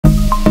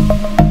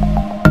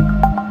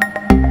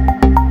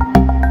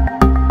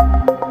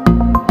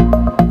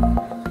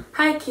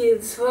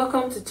kids,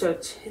 welcome to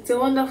church. It's a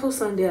wonderful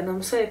Sunday and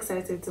I'm so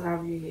excited to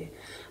have you here.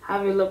 I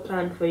have a lot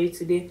planned for you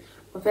today,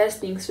 but first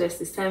things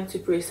first, it's time to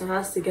pray, so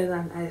hands together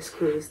and eyes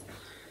closed.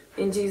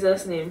 In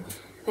Jesus' name,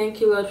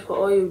 thank you Lord for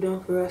all you've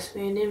done for us.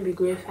 May your name be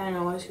glorified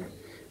and worshipped.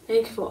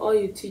 Thank you for all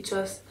you teach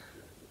us.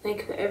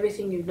 Thank you for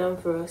everything you've done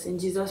for us. In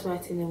Jesus'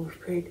 mighty name we've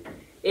prayed.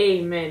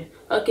 Amen.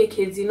 Okay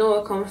kids, you know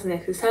what comes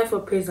next. It's time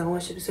for praise and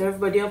worship. So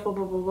everybody up.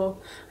 And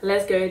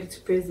let's get ready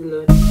to praise the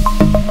Lord.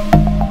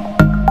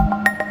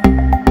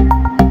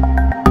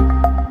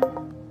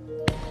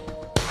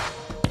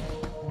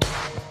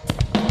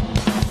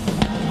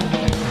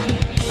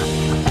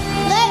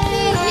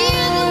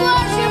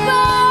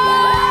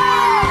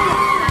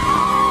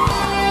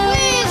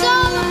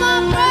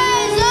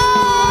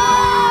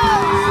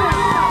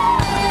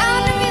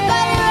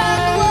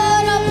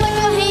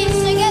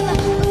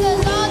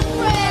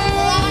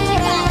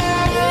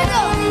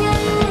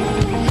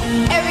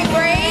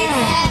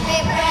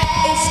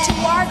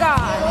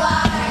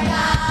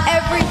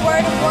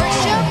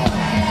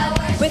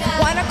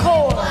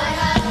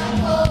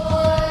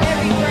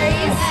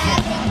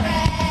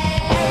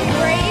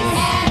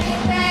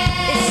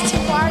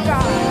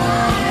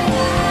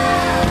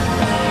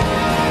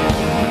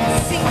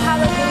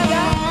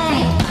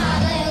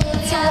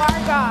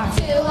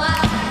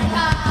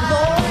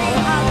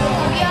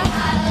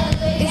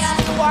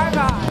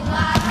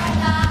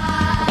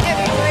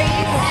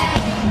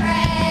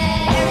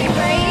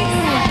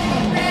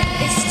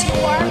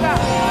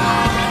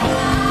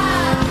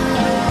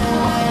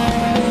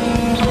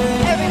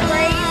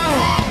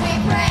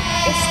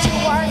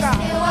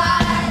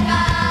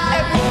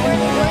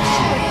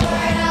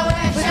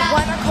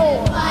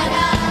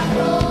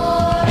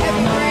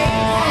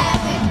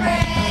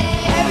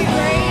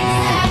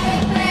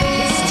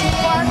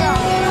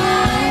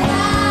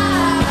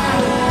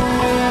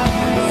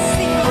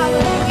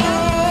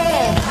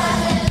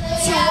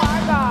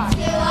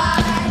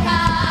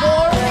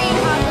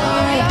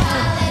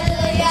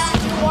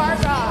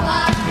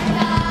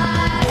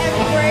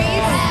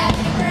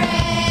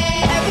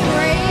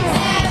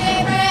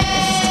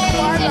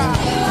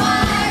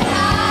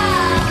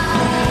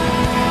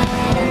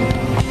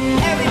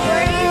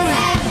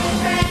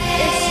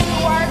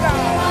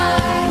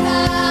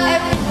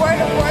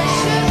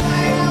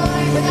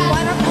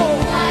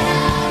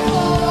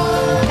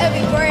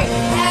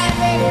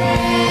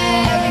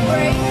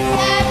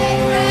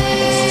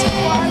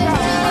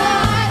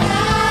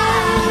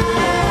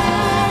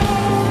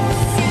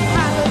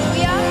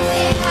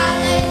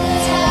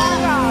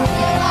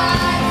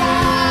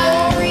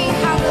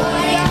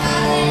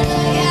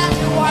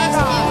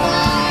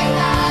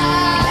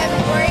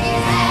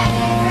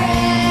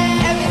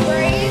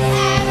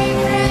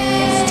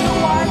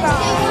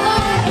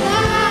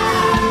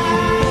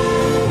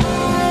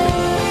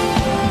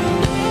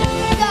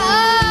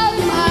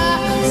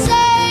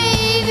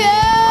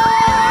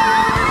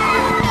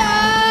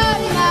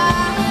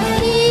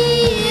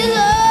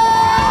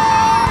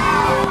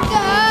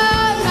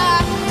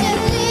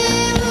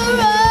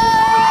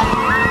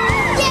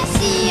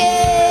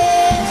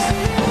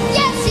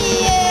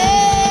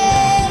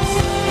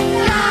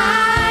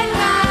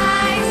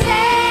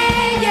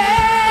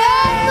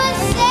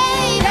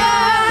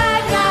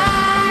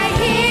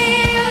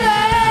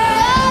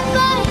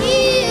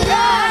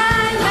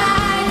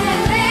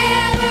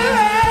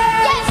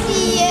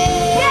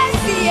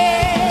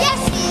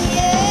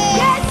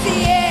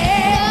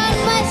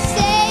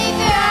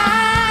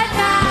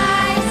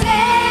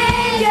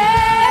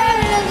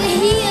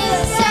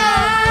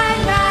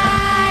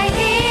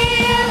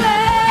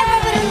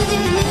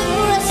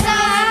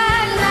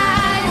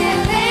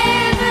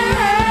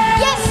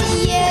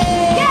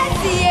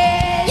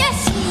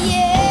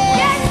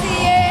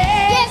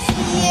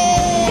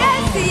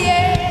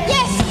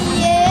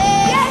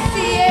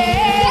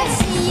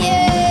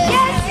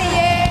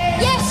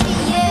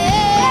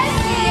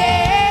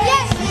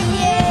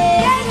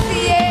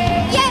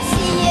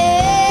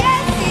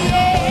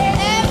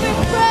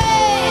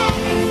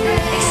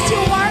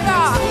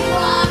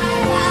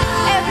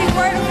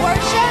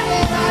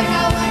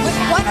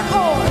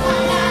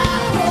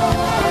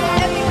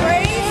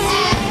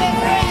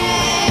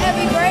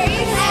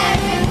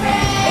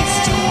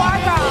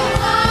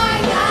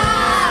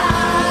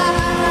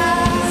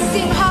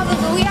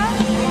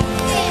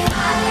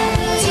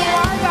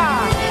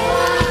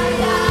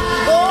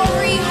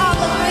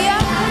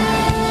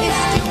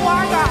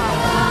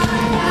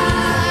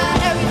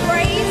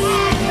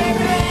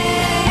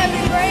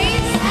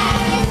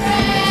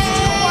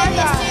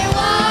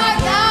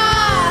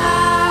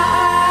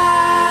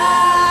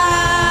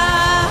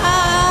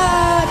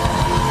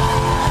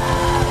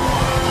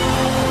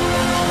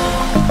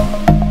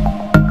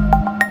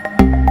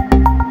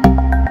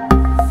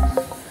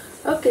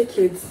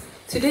 Kids,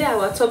 today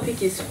our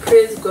topic is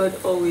praise God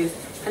always,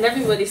 and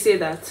everybody say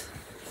that,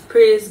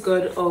 praise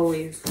God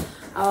always.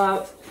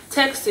 Our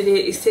text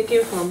today is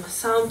taken from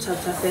Psalm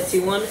chapter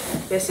 31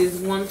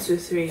 verses 1 to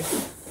 3.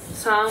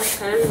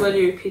 Can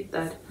everybody repeat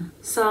that?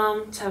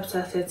 Psalm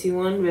chapter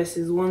 31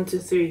 verses 1 to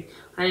 3,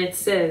 and it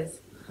says,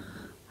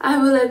 I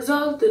will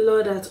exalt the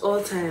Lord at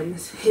all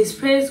times. His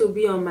praise will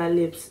be on my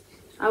lips.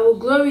 I will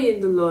glory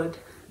in the Lord.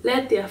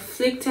 Let the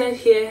afflicted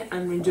hear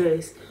and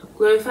rejoice.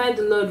 Glorify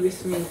the Lord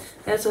with me.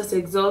 Let us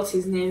exalt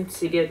his name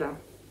together.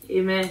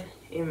 Amen.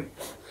 Amen.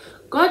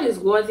 God is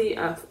worthy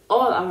of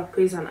all our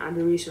praise and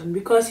adoration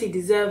because he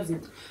deserves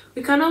it.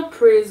 We cannot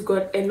praise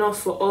God enough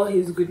for all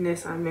his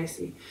goodness and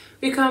mercy.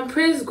 We can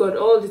praise God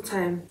all the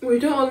time. We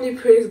don't only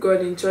praise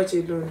God in church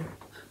alone.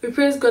 We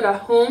praise God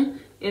at home,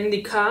 in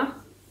the car,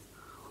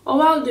 or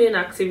while doing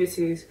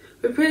activities.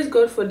 We praise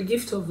God for the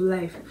gift of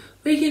life,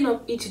 waking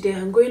up each day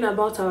and going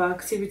about our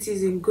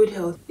activities in good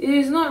health. It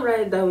is not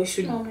right that we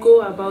should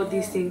go about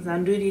these things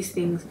and do these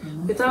things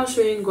without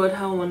showing God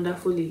how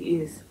wonderful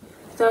he is,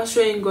 without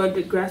showing God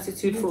the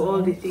gratitude for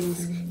all the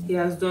things he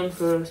has done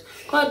for us.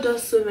 God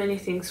does so many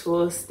things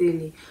for us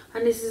daily,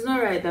 and it is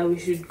not right that we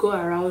should go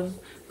around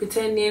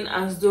pretending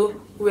as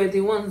though we're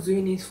the ones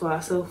doing it for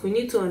ourselves. We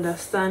need to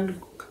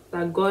understand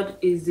that God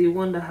is the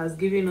one that has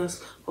given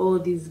us all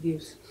these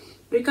gifts.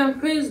 We can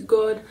praise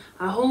God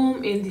at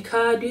home, in the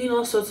car, doing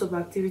all sorts of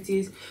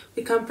activities.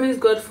 We can praise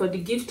God for the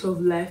gift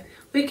of life,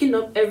 waking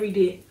up every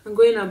day and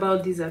going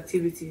about these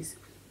activities.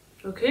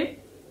 Okay?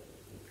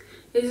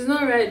 It is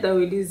not right that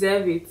we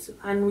deserve it,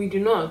 and we do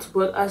not,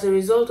 but as a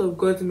result of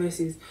God's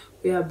mercies,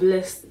 we are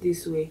blessed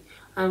this way,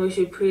 and we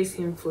should praise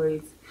him for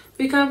it.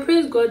 We can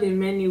praise God in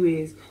many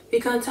ways. We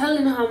can tell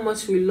him how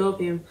much we love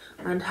him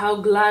and how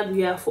glad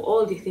we are for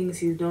all the things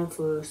he's done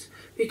for us.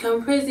 We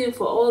can praise him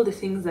for all the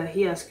things that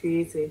he has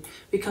created.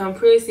 We can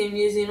praise him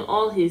using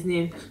all his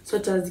names,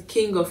 such as the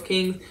King of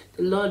Kings,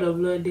 the Lord of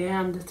Lords, the I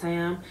am that I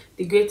am,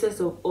 the greatest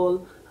of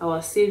all,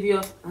 our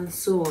Savior, and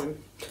so on.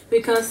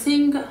 We can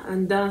sing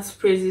and dance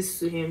praises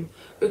to him.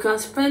 We can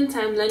spend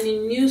time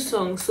learning new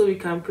songs so we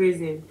can praise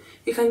him.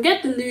 You can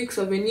get the lyrics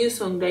of a new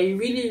song that you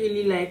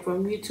really like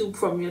from YouTube,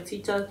 from your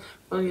teachers,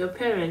 from your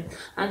parents,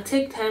 and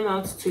take time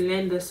out to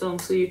learn the song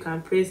so you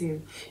can praise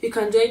him. You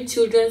can join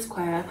children's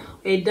choir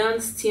or a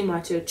dance team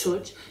at your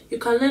church. You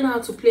can learn how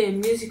to play a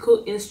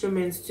musical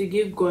instrument to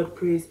give God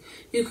praise.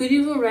 You could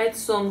even write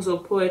songs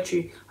or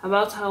poetry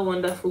about how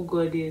wonderful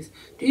God is.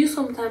 Do you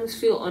sometimes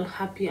feel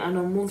unhappy and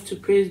unmoved to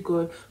praise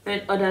God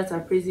when others are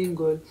praising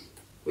God?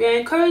 We are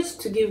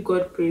encouraged to give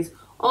God praise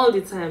all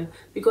the time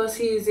because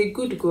he is a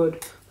good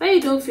God. When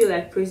you don't feel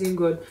like praising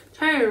God,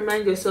 try and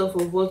remind yourself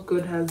of what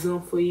God has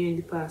done for you in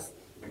the past,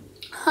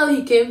 how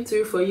he came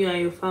through for you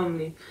and your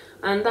family,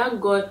 and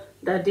that God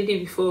that did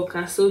it before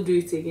can still do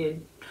it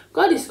again.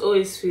 God is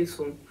always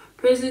faithful.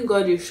 Praising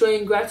God is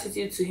showing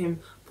gratitude to him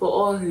for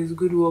all his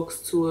good works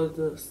towards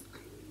us.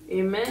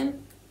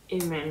 Amen.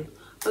 Amen.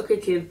 Okay,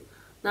 kids,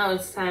 now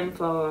it's time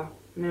for our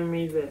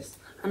memory verse.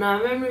 And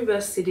our memory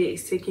verse today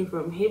is taken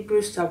from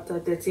Hebrews chapter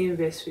 13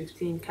 verse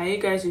 15. Can you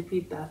guys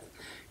repeat that?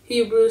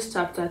 Hebrews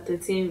chapter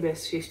 13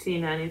 verse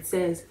 15, and it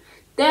says,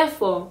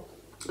 "Therefore,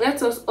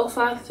 let us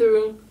offer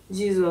through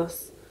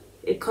Jesus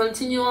a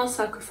continual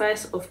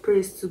sacrifice of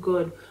praise to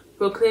God,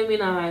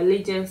 proclaiming our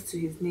allegiance to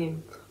his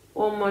name."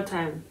 One more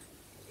time.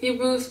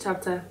 Hebrews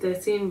chapter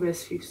 13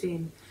 verse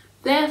 15.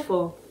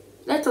 "Therefore,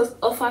 let us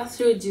offer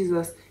through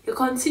Jesus a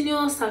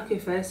continual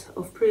sacrifice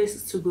of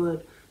praise to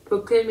God,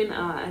 proclaiming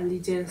our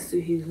allegiance to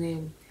his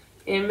name."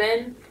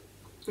 Amen.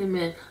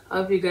 Amen. I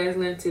hope you guys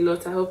learned a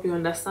lot. I hope you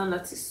understand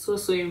that it's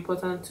so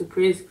important to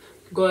praise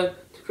God,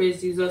 to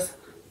praise Jesus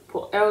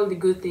for all the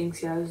good things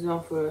he has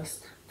done for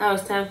us. Now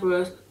it's time for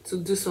us to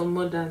do some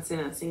more dancing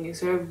and singing.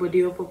 So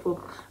everybody up.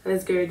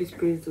 Let's get ready to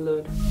praise the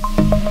Lord.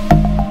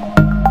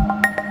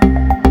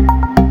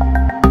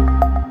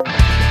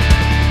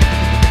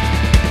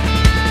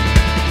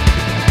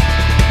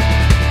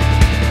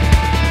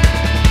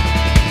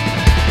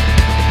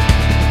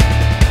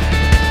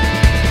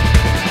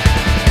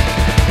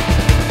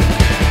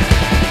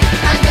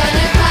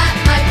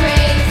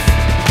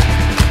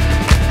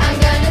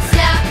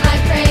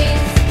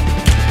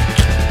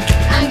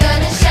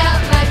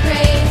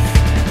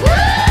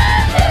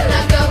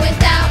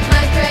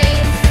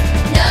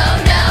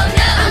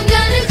 I'm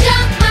gonna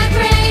jump my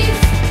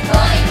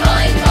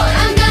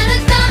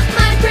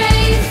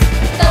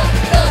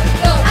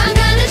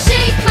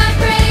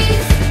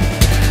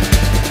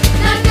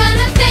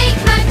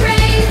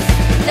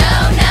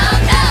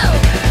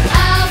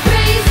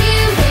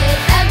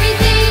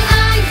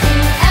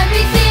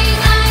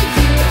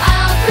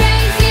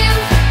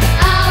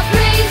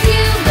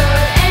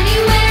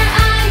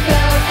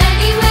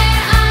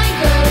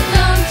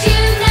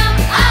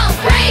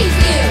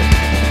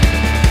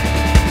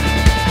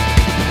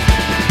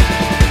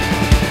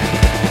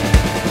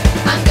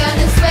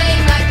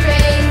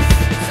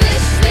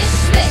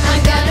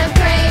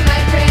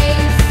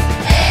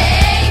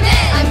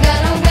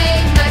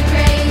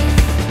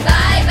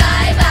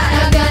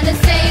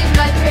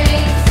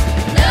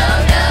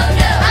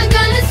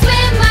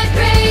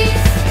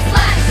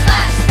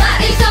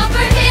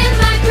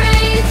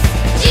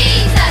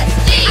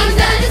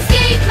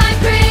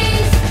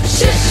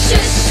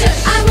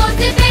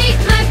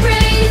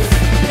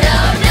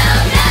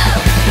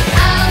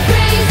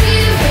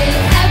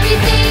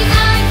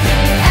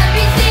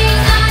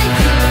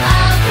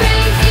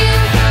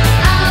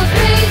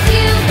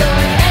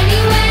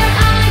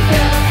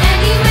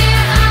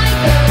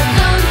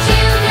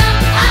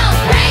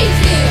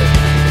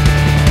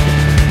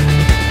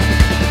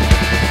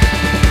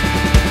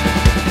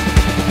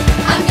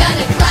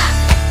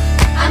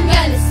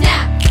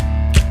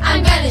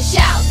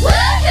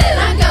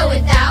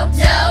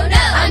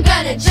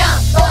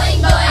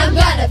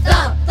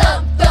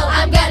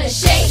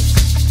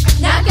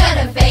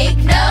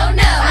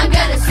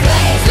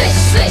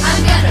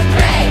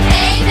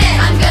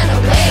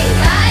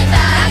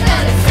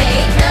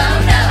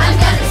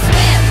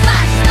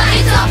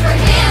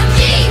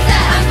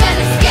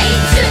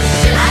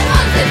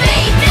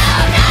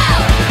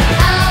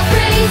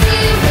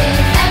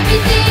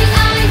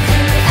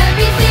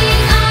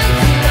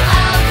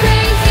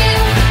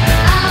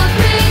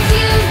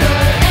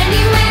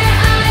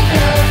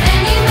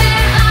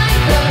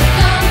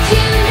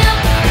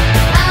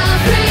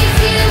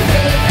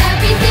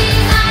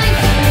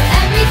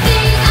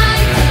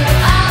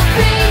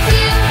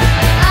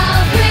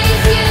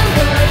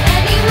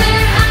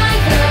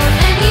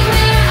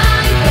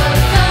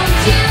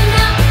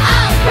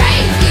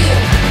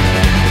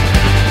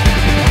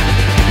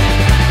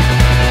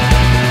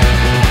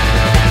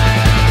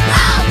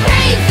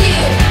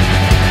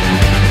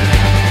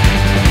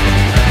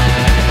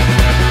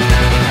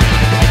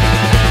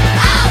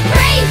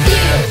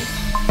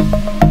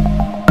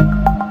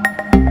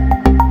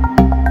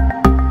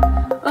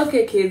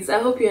Okay kids, I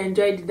hope you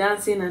enjoyed the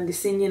dancing and the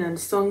singing and the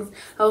songs.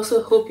 I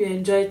also hope you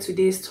enjoyed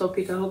today's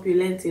topic. I hope you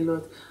learned a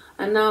lot.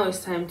 And now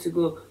it's time to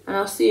go, and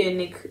I'll see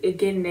you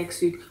again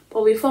next week.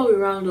 But before we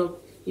round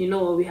up, you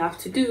know what we have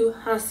to do.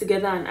 Hands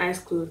together and eyes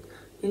closed.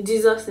 In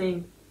Jesus'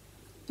 name.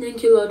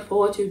 Thank you, Lord, for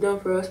what you've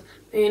done for us.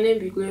 May your name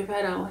be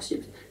glorified and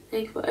worshipped.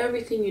 Thank you for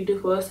everything you do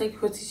for us. Thank you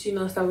for teaching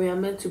us that we are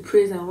meant to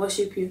praise and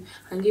worship you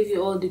and give you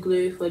all the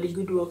glory for the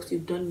good works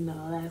you've done in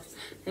our lives.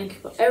 Thank you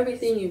for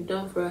everything you've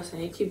done for us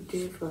and you keep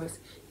doing for us.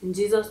 In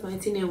Jesus'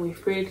 mighty name we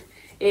prayed.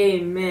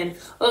 Amen.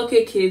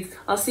 Okay, kids,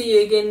 I'll see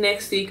you again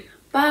next week.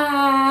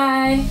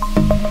 Bye.